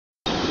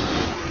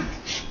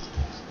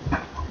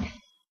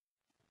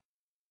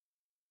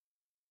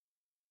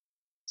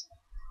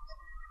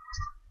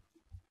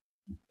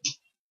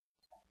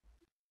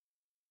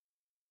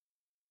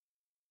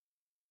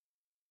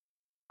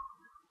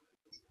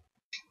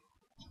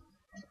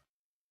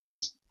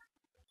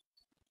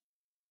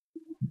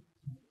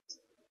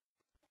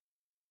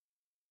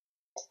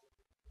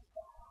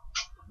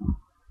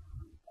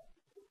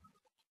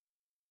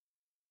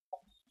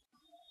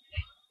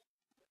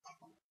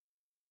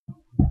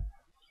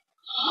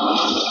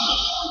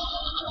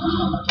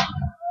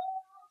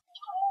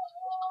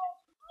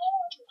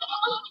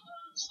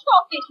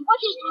Stop it! What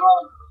is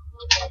wrong?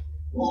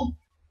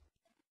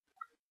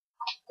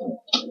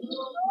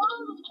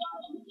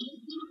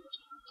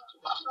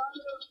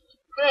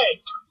 Hey!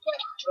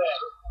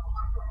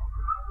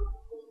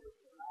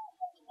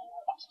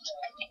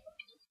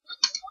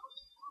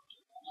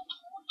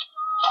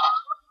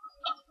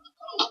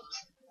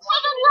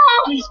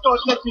 Please God,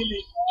 let me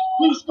leave.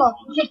 Please God,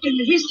 let me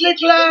leave. He's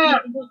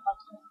Leclerc!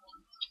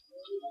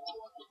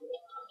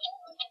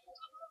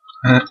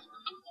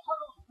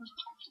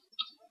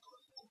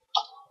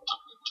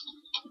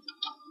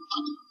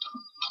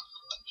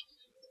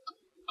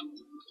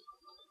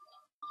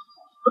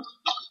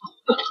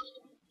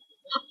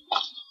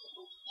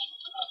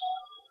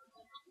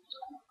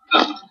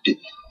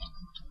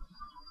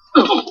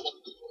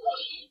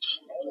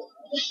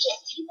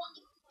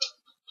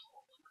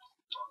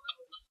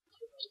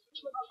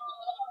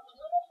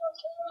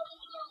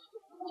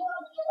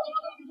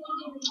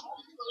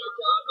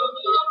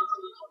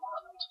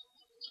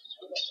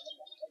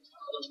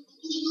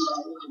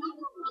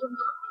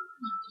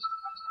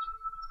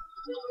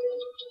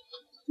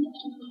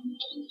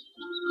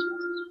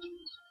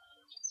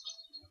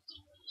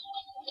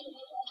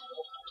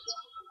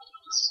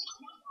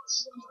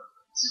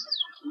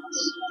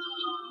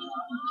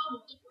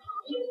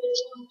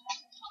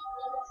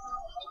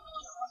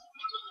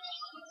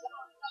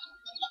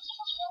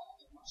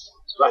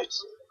 Right.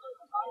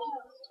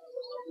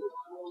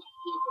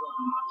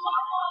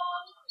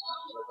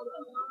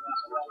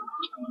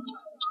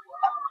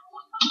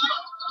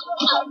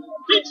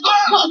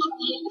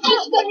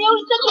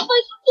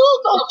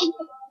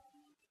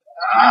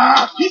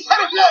 He's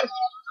Leclerc!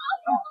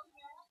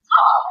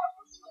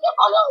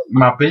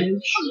 My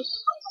bitch.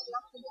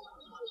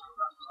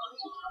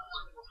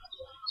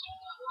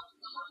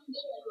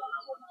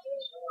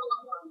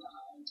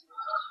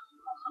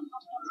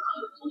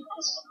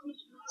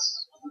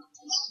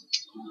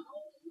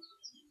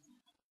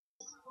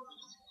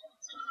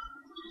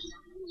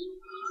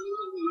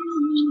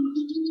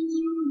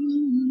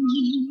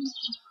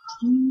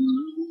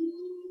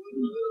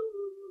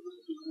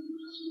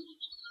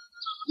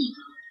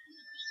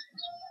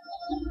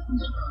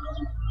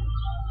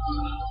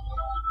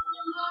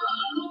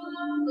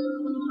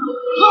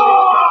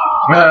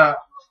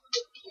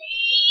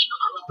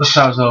 That's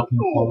what I was hoping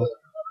for.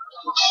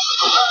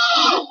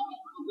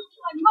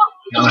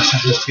 Unless I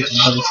just get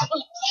another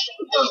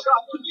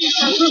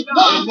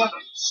They never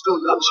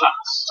stood a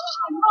chance.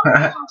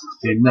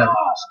 They never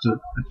stood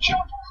a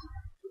chance.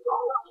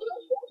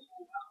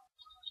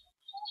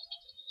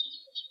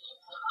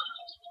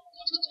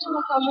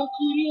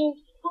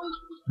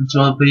 And to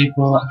other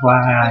people, that's why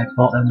I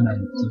fought them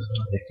men. So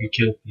they could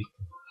kill people.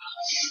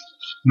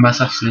 My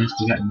assassin is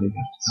to get bigger.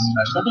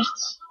 The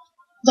best.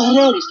 The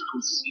rarest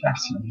goods.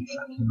 That's really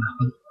fucking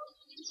nothing.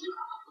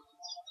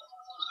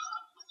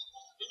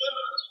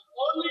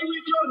 Only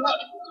with your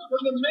help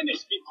will the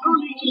menace be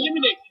truly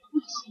eliminated.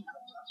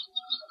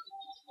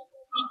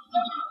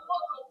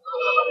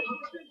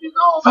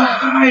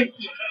 Fight!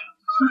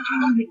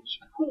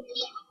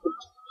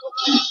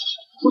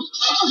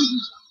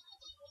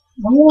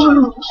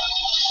 Oh,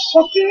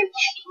 fucking!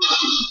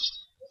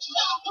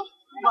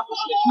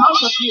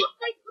 Out of here.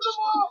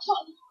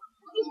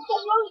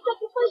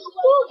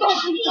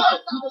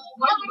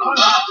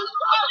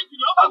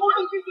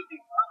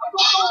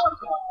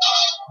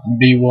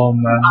 Be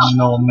warm, man.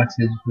 No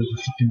message with a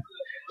fucking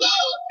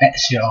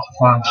extra off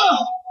fan.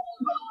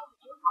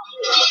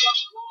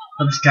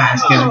 But this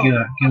guy's gonna give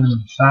him a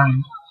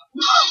fine.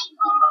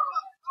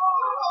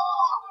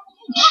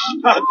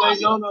 They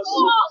know no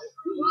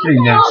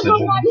Pretty nice, though.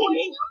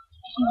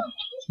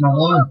 It's my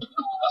woman.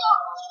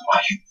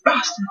 Why, you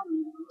bastard!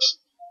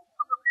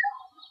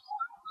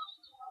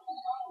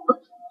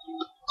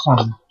 Come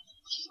on.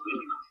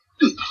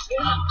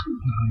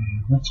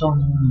 What's on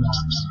now?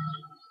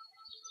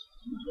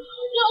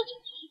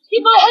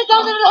 Keep my head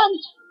down and run!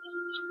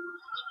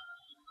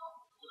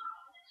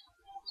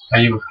 Are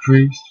you a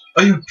priest?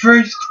 Are you a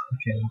priest?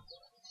 Okay.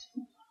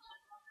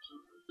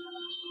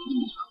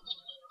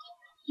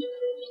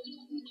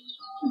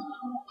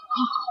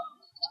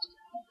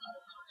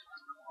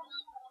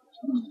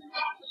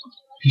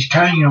 He's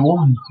carrying a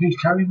woman. He's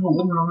carrying a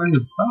woman on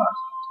his back.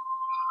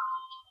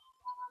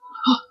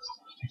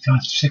 It's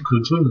not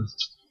sickly good.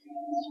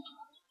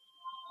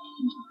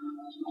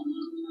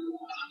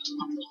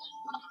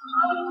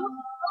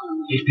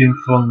 It's been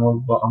fun,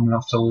 love, but I'm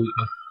not so weak.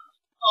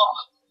 Oh,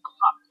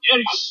 how dare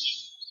you!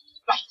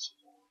 Right.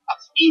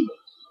 That's evil.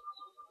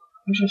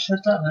 Who just said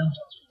that then?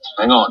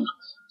 Hang on.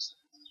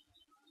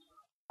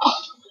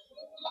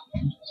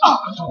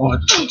 Don't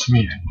want to talk to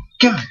me.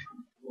 Go!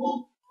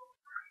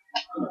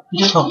 You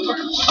just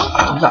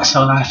thought, that's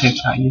how I think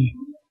about you.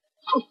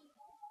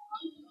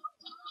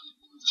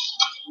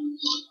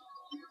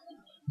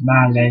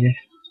 Bye, lady.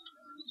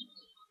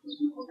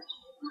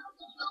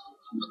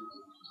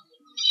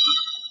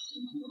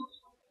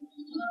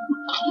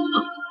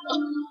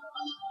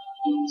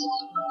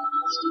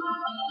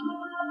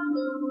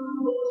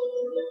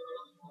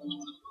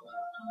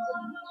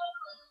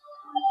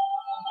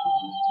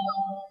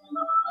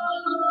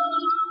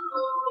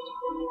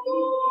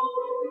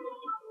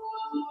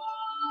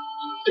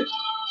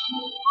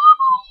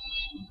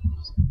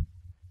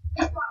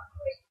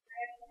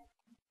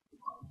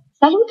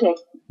 Salute.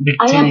 Big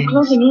I am titties.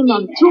 closing in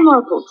on 2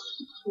 more books.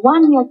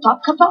 One near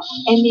Topkapı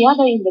and the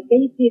other in the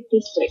Basic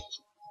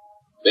district.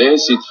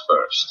 Basic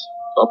first.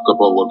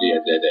 Topkapı will be a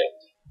dead end.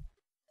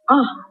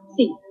 Ah,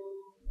 see.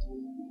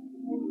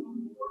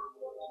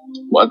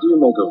 What do you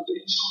make of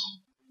this?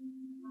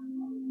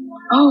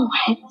 Oh,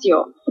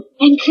 Ezio.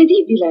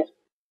 Incredibile.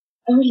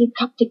 Early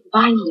Coptic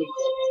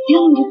violets.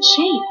 Still in good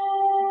shape.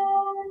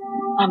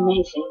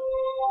 Amazing.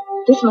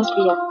 This must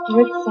be a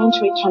 3rd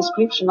century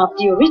transcription of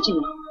the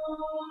original.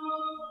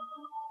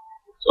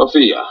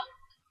 Sophia,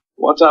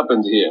 what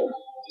happened here?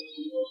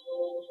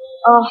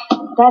 Oh,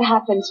 that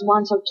happens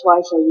once or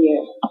twice a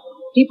year.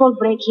 People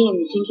break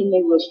in thinking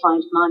they will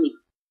find money.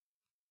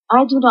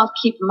 I do not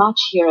keep much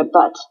here,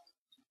 but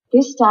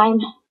this time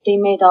they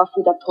made off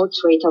with a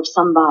portrait of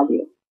some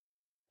value.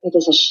 It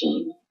is a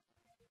shame.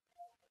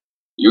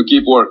 You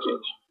keep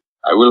working.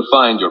 I will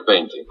find your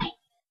painting.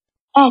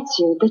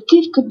 Ezio, the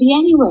thief could be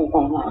anywhere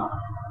by now.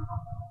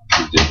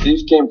 If the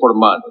thief came for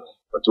money,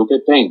 but took a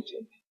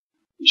painting,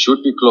 he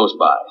should be close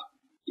by,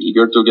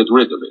 eager to get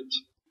rid of it.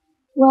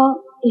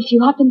 Well, if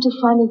you happen to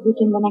find it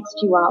within the next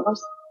few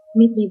hours,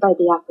 meet me by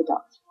the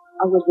aqueduct.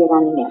 I will be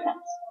running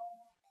errands.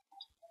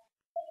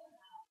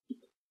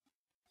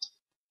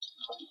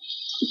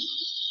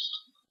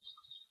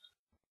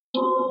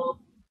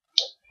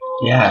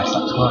 Yes,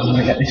 that's where I'm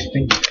gonna get this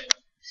thing.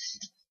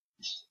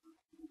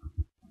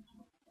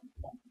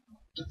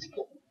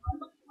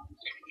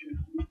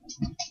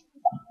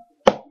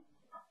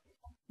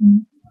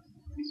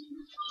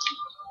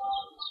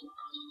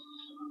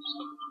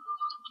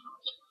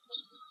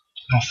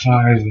 How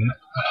far is it?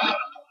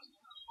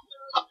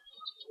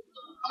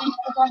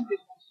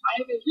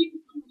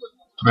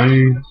 Move. Hey,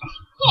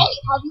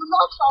 have you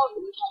lost all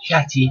the...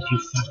 Shut it, you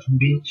fucking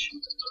bitch.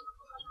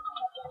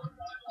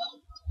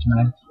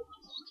 No.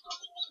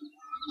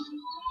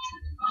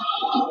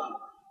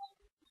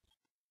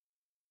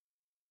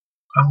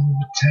 Oh,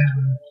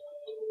 town.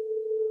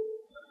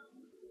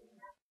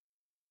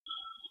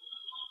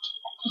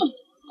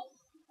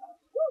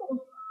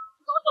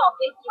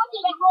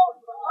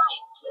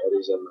 There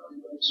is a man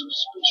very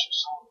suspicious.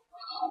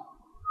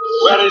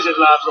 Where is it,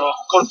 Lavro?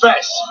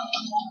 Confess!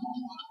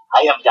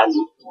 I have done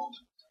it.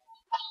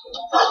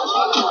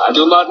 I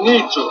do not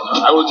need to.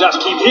 I will just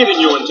keep hitting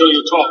you until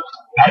you talk.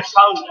 I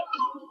found it.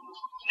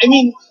 I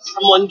mean,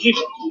 someone gave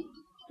it.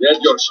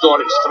 Get your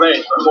story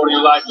straight before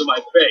you lie to my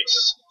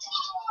face.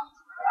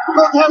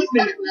 God help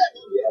me.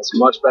 He has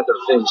much better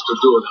things to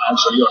do than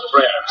answer your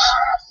prayers.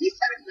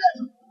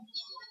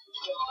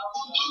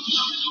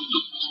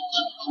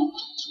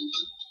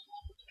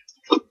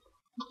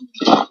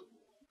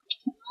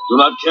 Do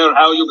not care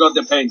how you got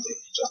the painting.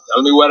 Just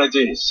tell me where it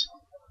is.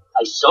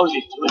 I sold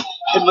it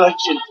to a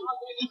merchant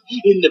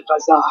in the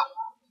bazaar.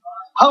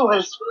 How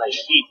else will I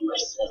feed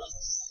myself?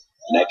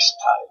 Next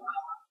time,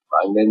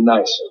 find a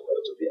nicer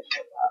way to be a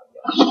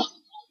Canaria.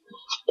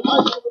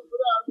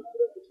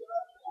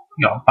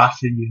 You got a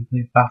bastard, you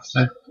big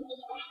bastard.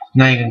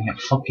 Now you're gonna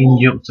get fucking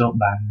yoked up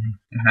by me.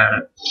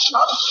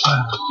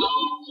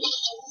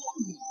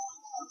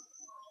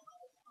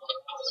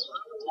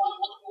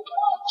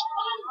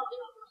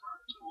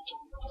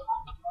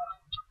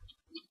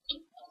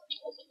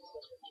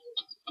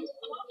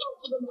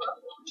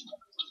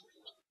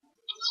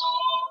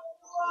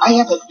 I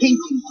have a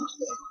painting for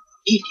sale.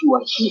 If you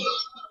are here,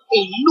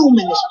 a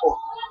luminous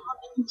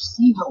portrait. You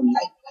see how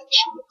light like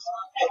she looks.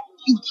 Her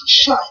beauty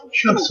shines.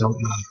 Shut up,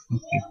 you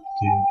fucking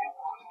dude.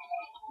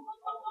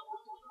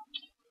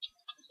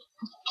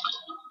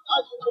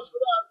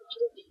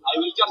 I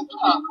will just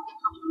come.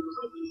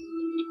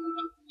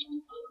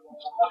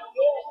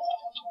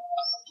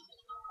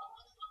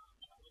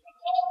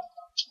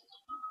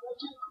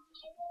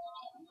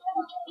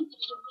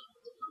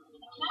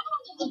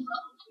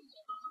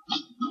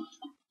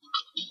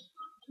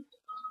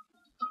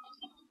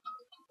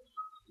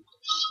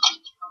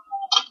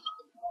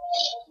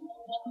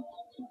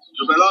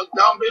 You belong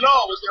down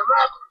below with your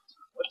rap.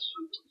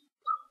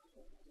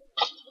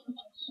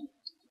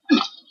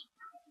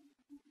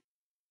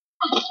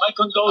 My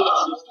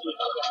condolences.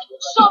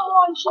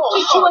 Someone should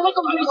teach you a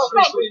little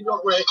respect. Your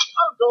way.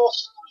 I'll go.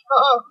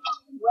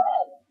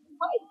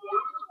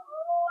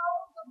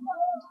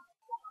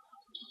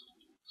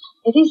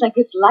 It is a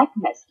good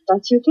likeness,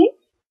 don't you think?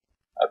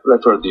 I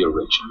prefer the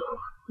original.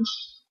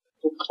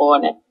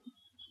 Buffone.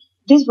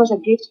 This was a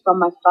gift from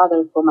my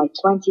father for my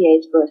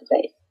 28th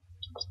birthday.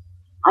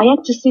 I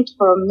had to sit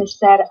for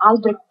Messer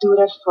Albrecht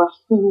Dürer for a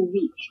full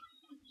week.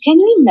 Can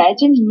you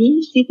imagine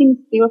me sitting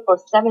still for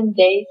 7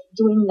 days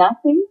doing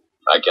nothing?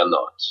 I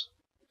cannot.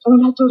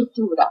 Una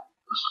tortura.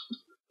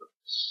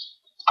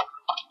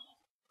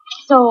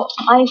 So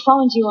I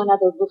found you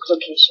another book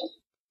location,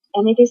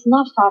 and it is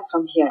not far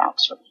from here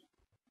actually.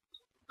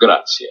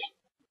 Grazie.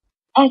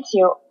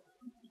 Ezio,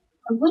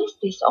 what is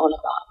this all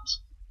about?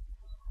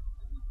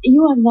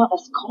 You are not a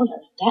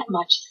scholar, that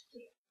much is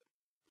clear.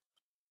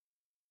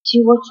 Do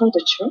you work for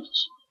the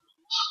church?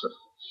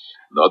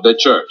 Not the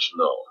church,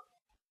 no.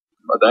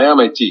 But I am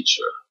a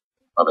teacher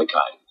of a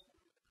kind.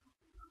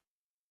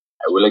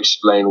 I will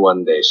explain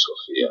one day,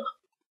 Sophia,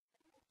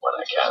 when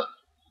I can.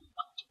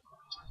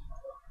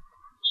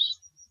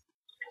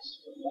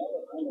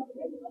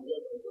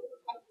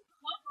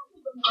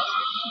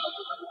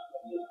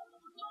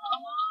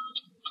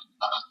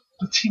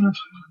 The team of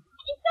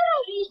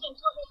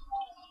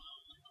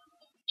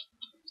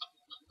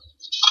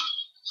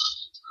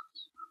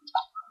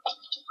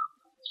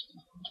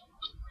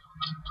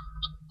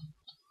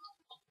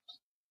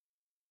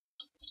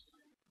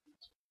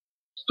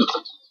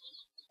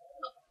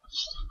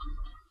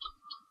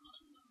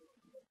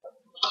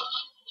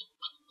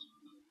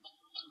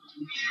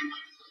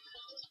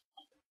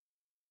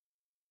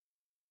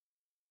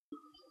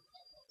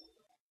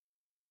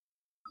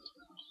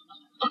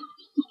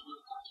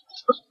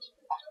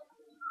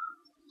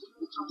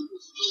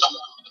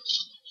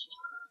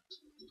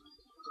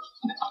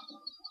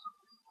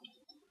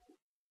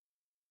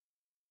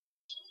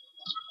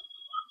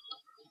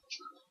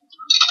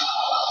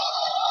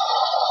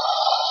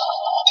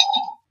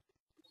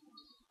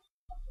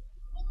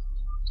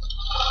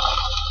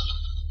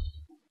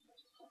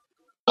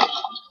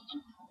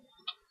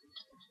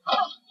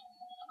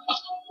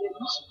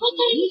What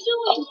are you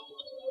doing?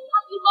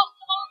 Have you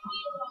lost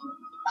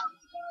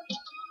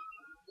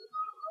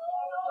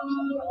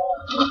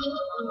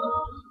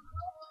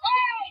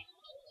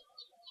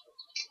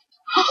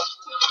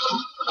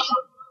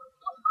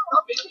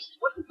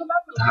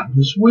that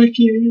was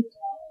wicked.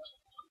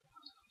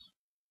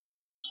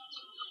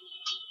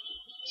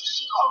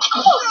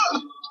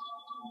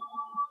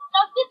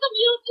 Does this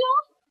amuse you?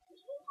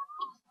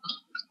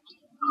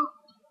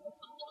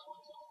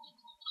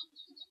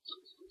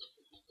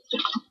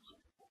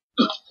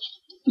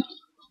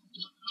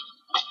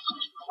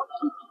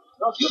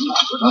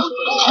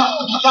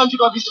 Time to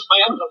go visit my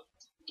uncle.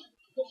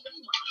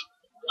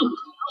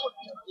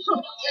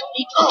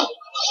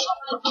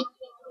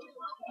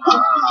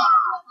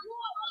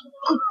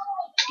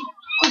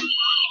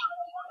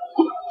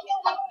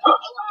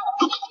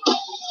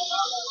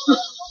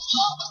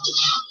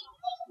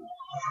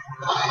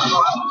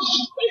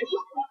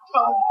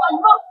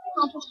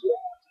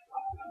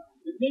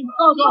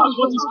 God,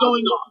 what is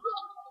going on?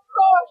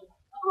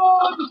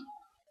 Run!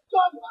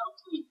 God, help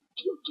me!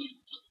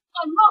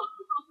 I must.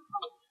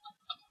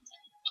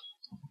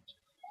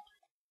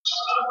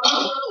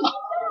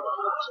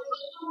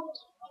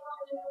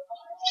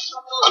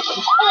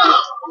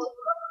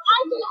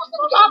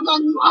 Come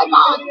on, my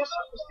God!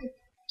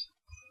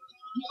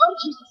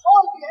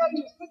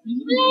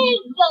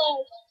 Please, sir,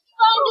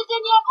 find it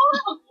in your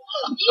room.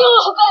 You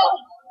will.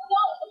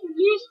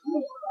 Release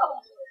me.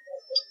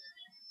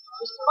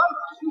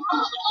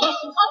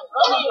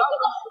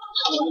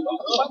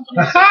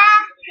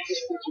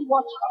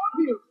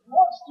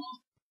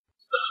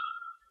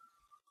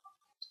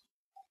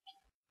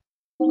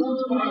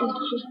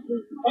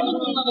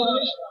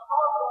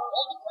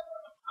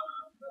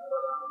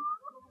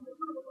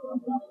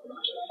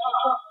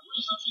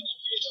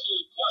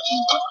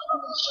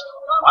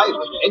 Why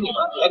would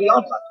anyone carry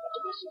on like that?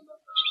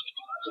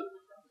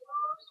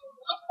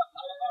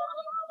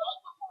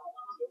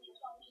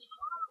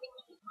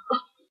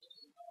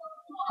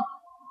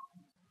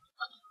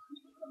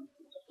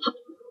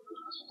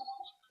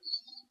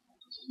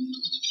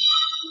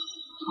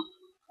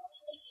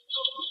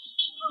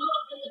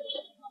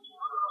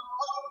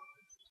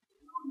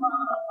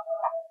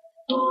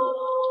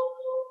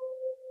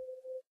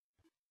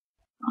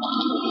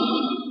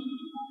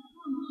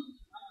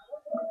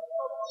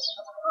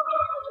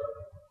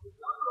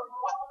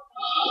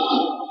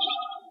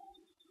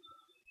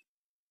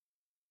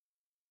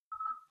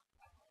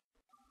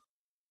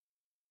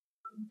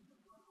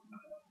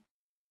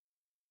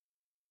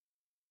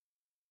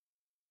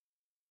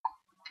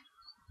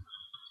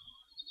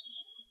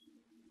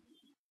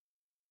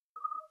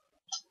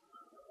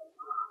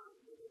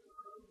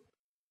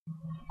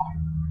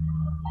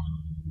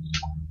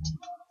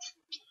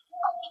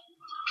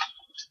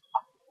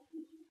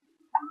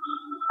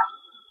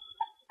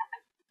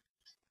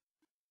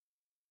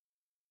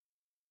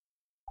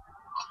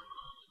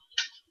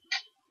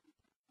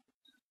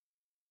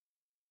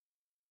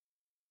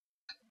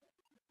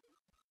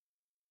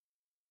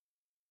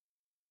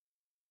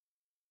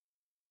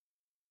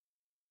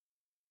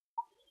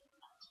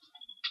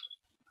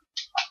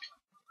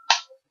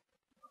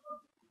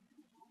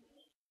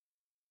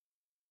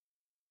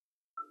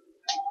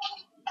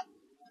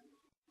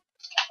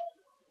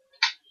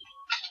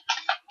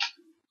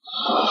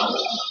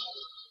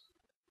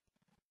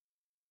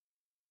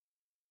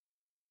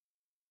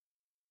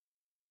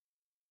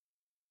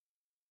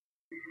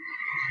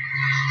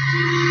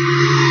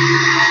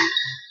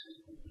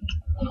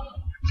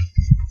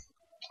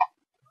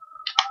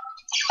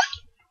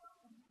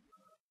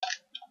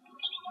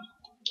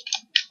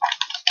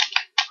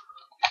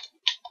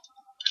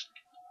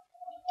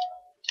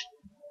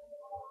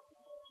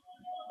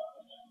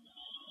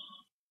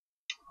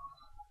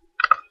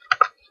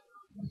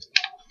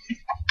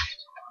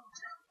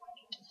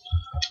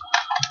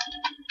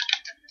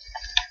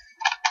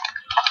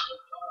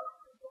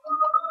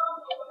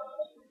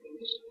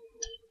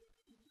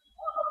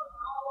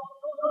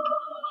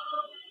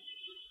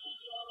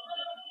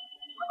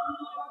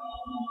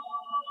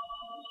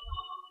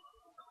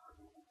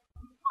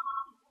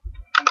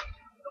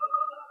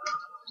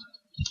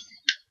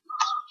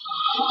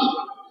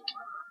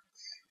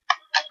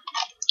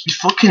 He's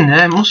fucking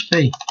there, must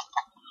be.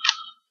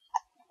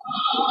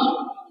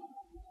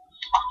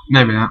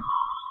 Maybe not.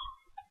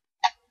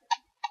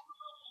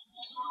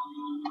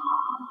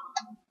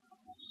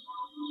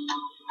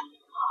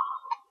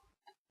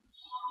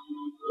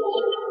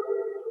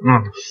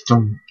 Oh,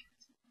 stone.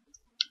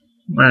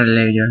 What a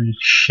lady on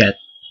shit.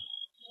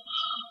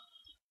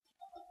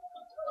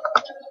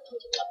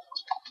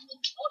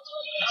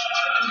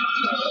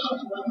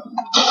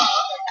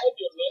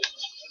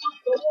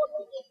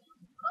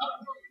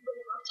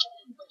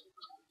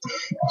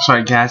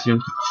 Sorry guys,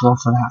 you'll fall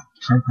for that.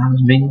 That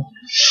was me.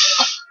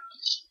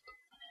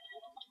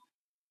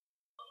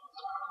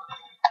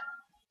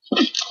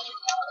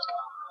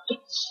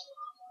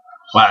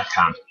 Well, I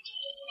can't.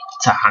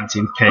 It's a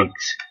hunting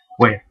pigs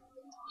with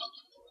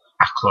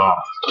a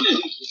claw.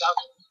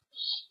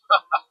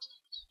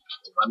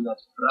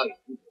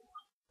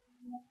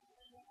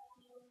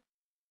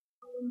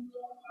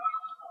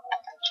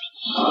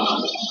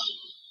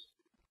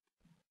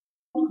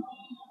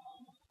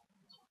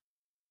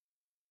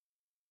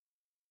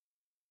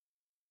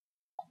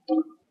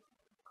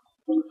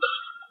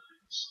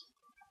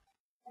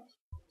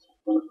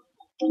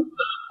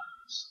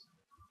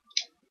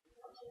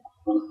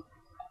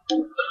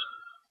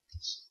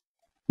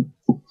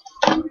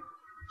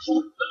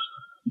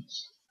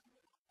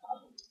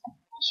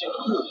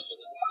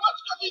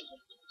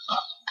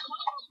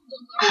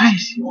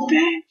 Crazy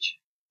bitch.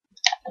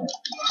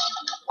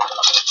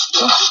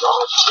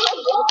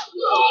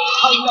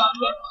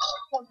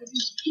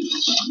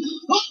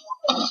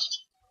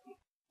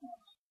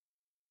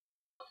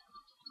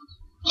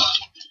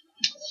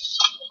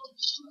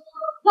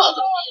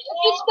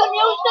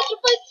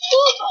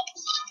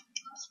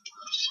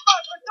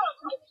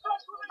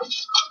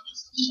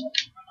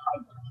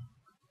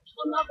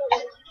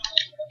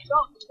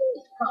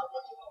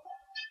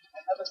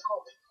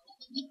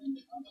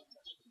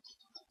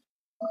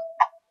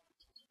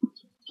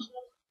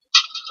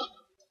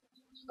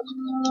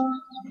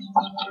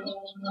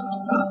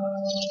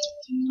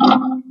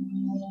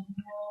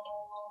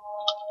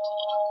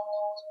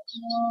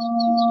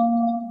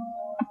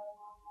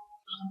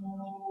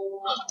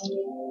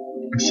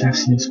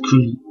 Assassin's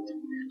Creed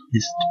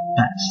is the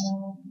best,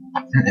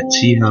 and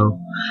Ezio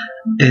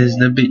is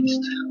the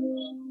beast.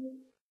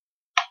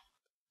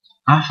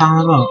 I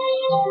found a book.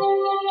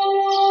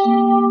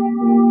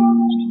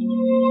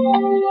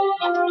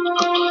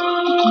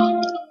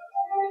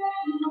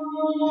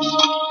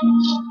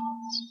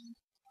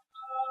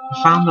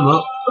 I found the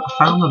book. I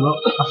found the book.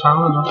 I found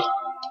the book.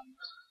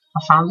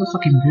 I found the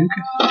fucking book.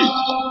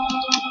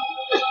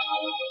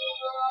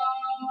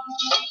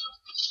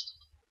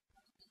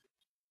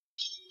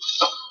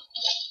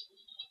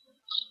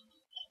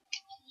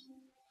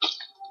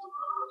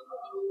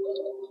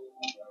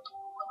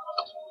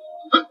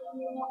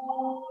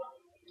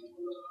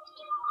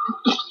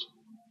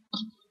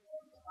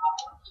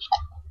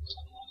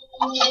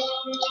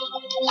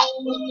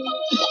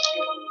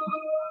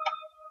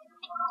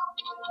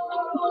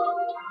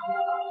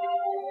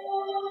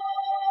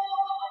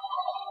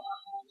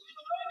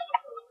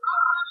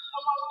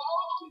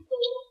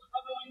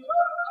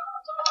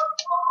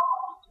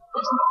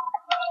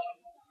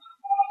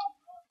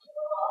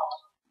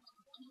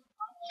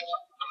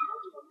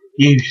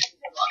 Use.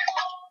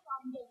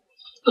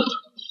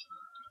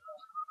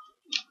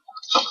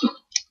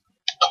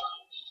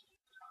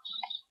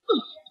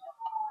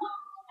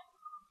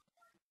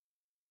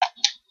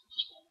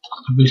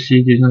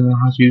 Obviously, you don't know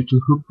how to use the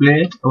hook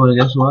blade, or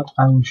guess what?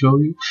 I will show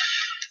you.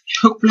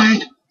 Hook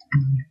blade.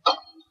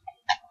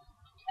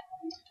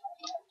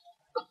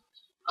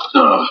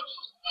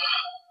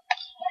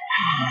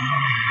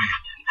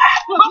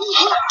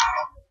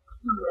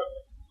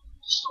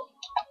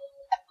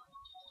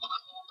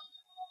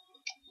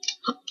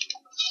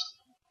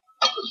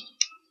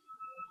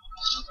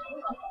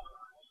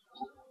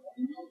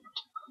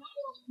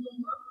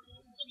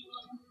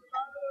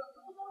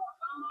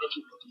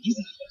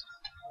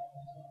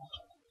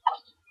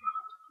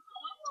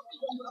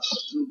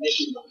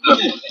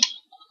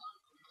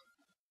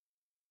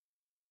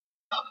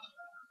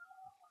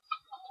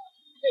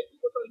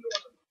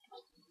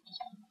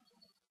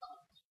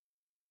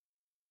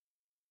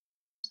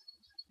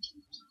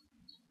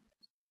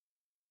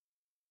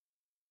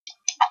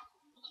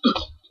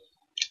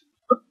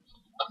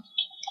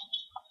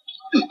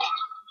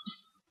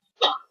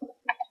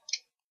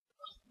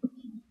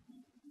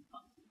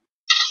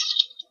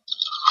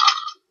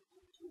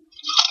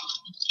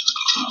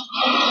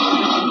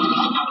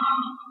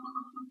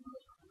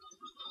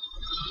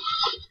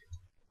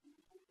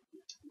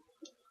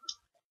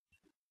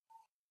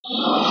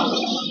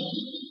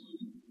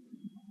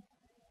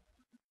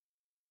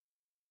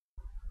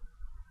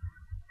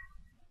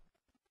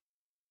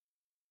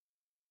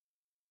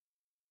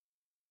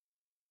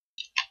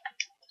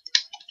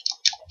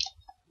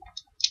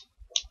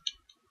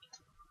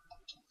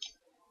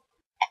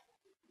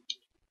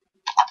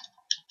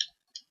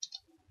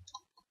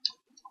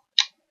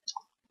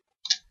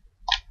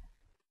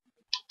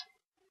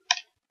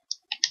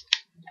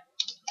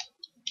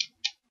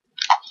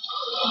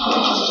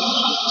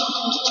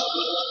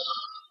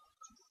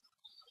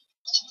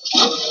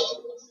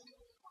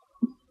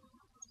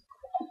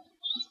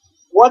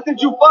 What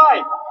did you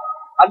find?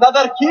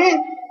 Another key?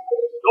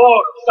 Door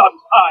of some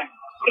kind,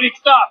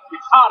 bricked up with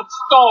hard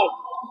stone.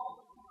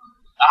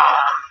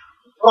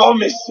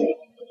 Promising.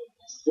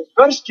 The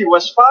first key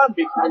was found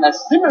behind a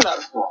similar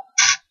door.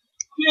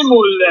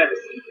 Stimulus.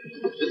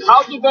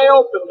 How did they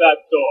open that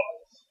door?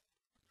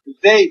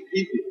 They did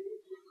it.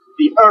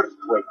 The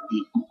earthquake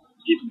did.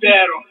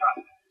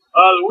 Iberoha.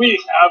 All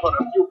we have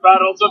are a few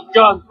barrels of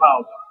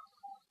gunpowder.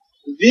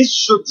 This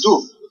should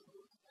do.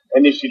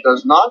 And if it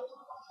does not,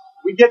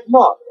 we get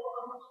more.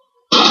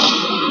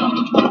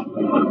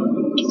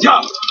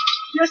 Yeah!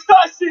 Yes,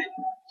 I see!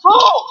 Go!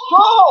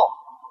 Go!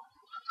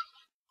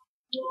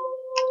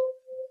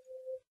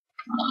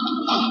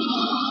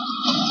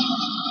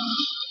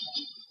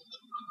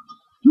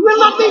 You will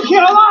not leave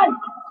here alive!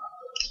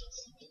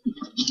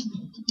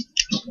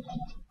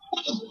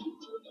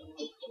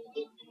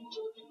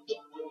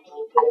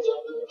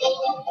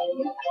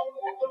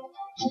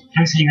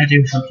 First thing I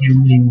do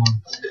fucking really want.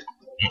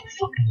 It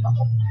fucking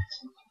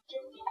loneliness.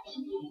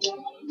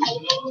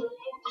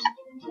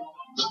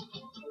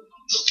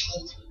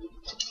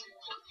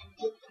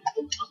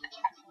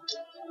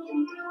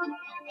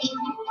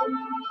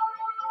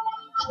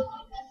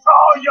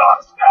 Show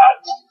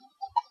yourself!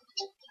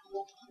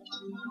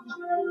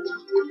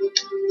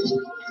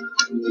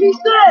 He's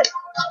dead!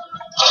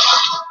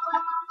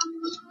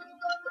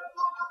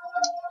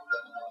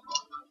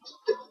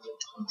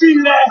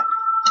 Ville!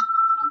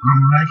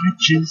 I'm like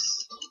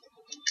riches.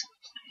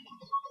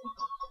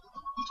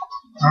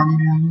 I'm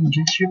gonna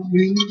get you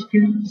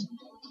again.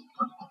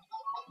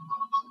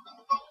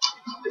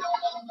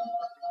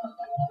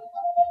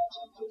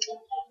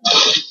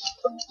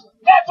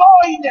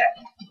 Eboine!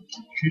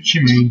 Shut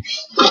your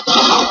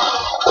mouth.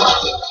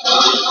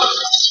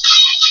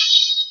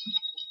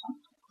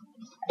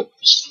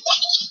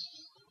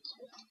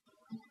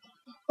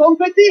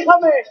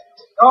 Competijame!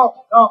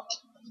 No, no.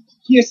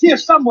 He is here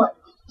somewhere.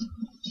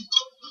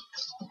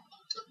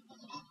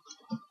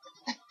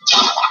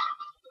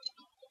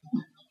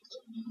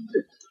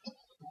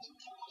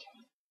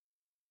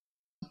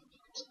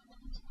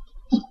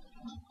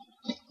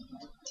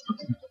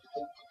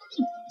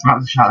 I'm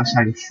about to shout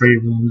outside a free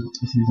room.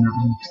 This is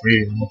not a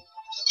free room.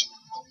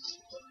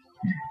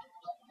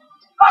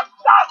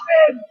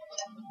 Assassin!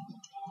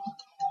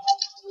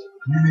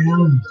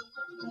 Damn.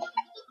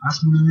 That's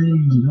my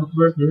name. Don't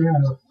work it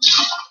out.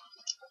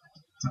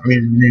 It's not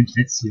really my name,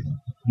 it's you.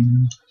 You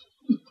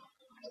know?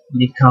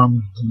 You call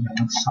me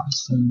an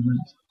assassin.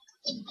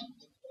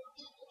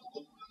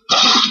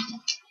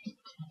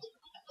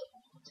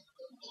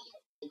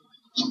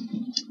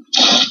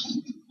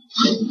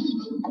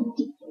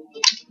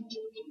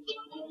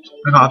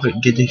 I got a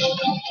bit giddy.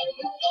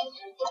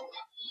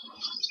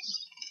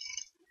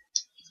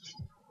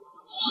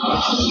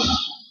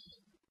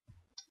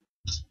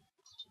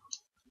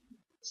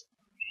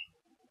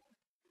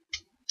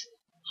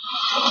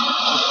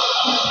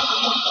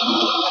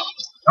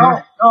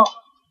 No, no.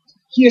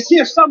 He is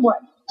here somewhere.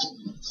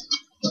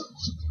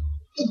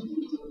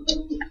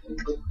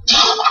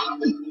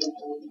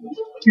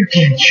 You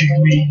can't shoot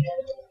me.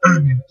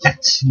 I'm gonna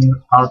X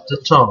you out the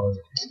toilet.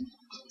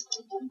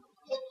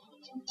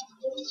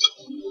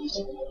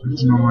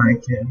 No, I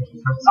can't.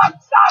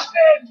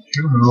 Assassin!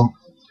 Sure.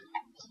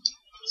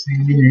 Say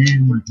the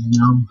name, let me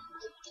know.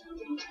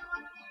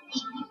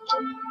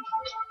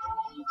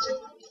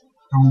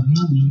 Don't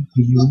hear me,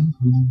 feeling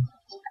cool.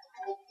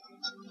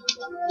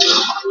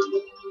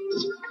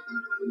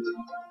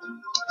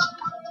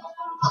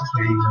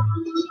 Okay,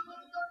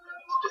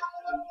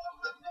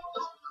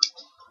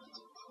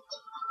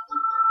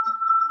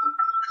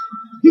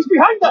 He's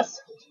behind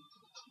us!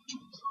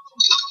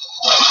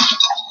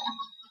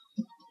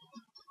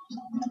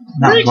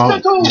 that Reach the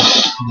boat door!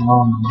 is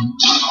long.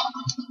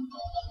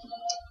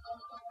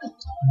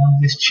 What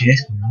is this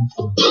chase going on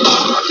for?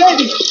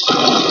 Steady!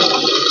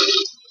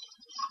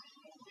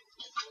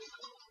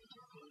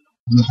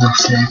 Another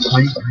safe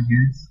fight, I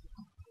guess.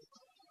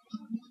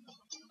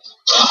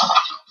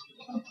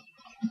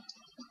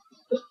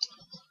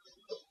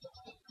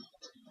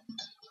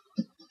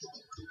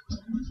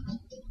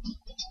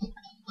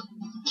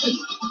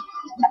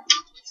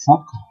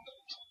 Fuck off.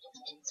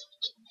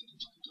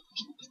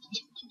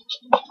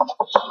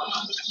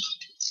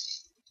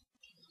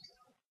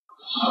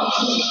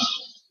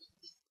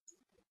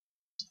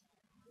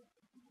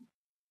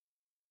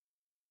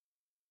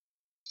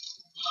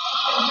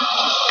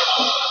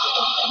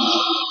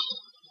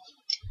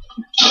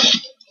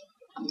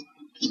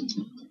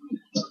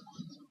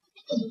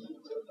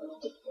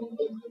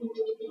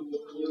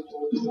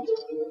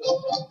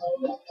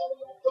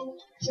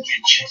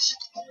 Bitches.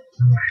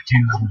 I'm gonna do,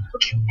 I'm gonna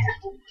kill you.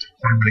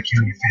 I'm gonna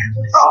kill your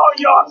family. Show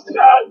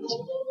yourself!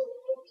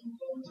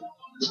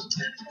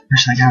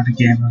 Wish I got the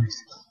gamblers.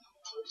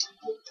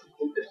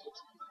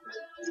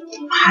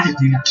 How did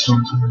they get so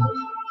much money?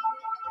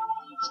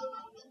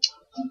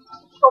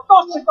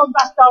 Todos con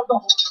bastardo!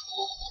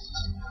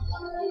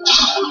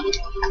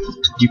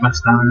 You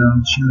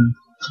bastardo, sure.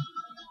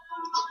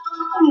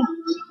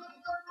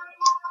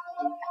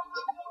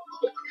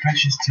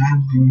 precious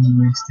time being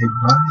wasted.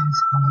 Why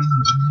is coming?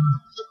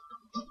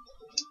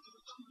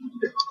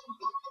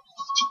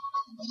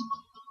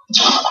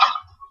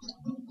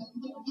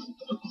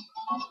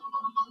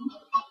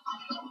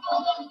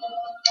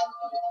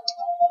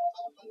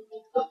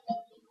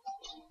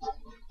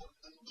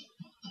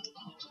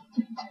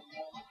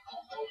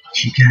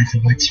 She goes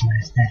away to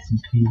her death and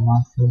pretty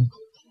awful.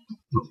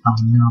 But I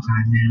know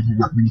by now that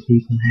not many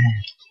people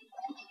have.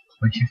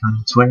 When she's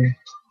on Twitter,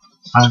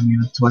 follow me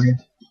on Twitter,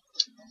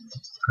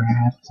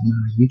 subscribe to my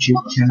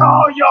YouTube channel.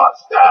 Know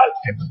yourself!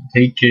 Everyone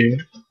take care.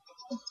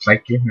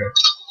 Like your hair.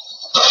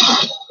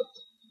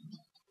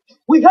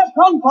 We have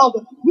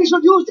gunpowder. We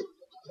should use it.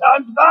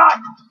 Stand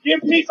back!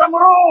 Give me some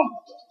room!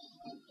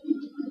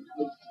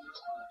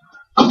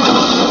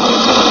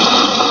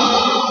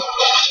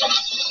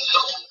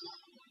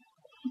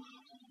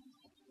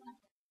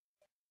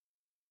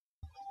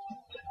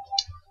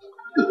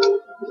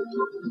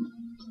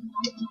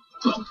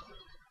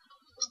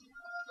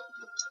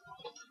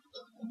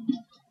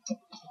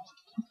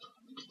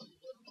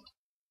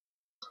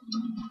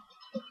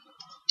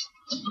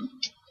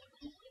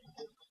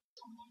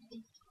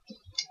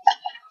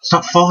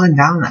 Stop falling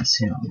down that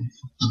hill, you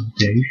fucking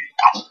douche.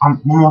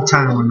 One more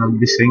time when I'm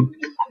this thing.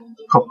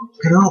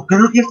 Get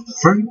up, you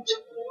fruit!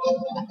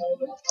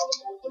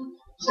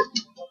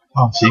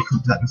 Oh, so you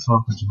couldn't do that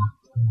before, could you?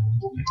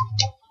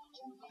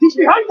 He's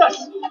behind us!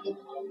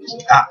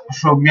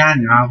 From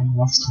behind you, I've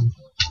lost him.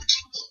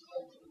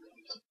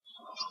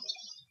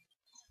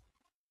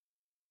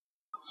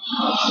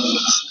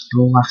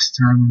 The last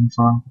time on the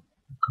farm.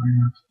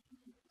 Going on.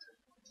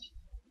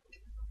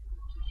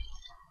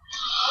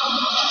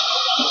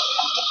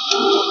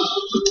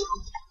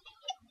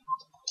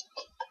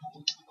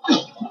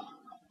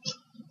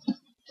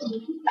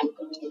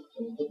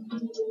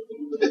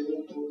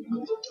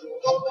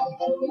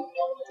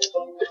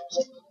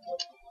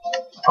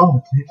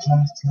 Oh, it's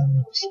last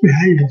time. He's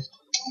behind us.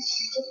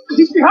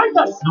 He's behind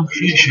us! No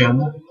shit,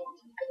 Sherlock.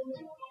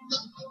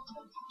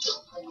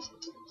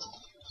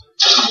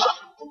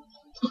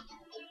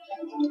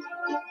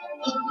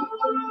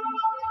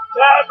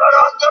 Never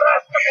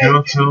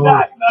underestimate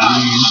that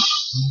man!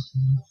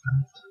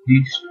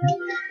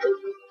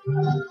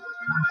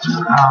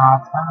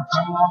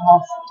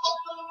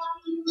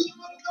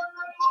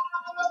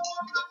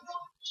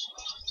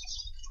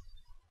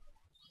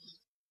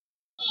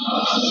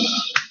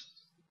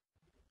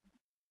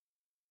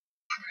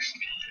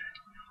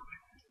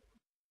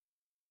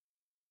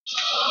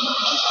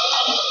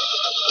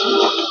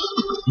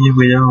 Here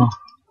we are.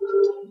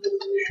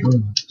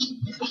 Sure.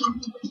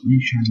 You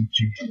shall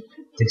do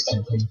this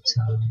every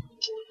time.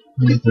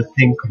 We have to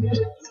think of it.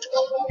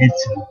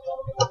 Enter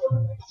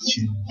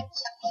operations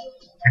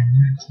and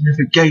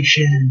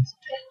navigations.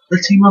 The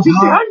team of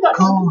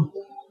hardcore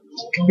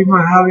can be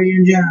my Harry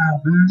and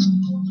Jab.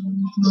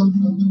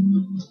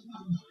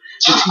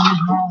 The team of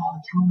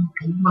hardcore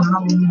can be my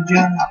Harry and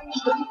Jab.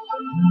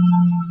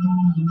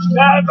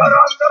 Never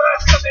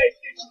underestimate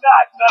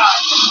that man!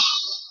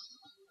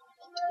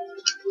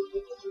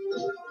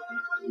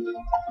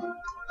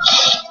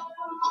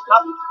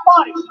 I'm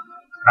fine!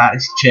 Right,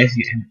 this chase is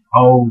getting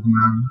old,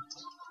 man.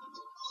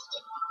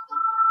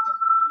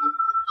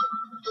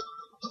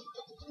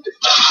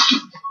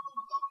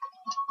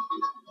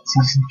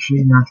 Season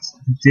 3 now,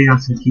 they do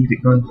have to keep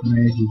it going for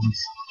ages.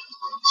 This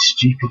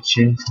stupid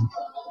chase.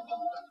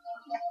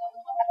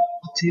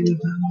 Team of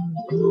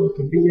hardcore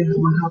can be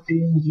my Happy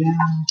and Jab.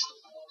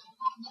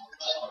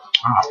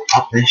 Ah,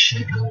 pop this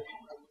shit, man.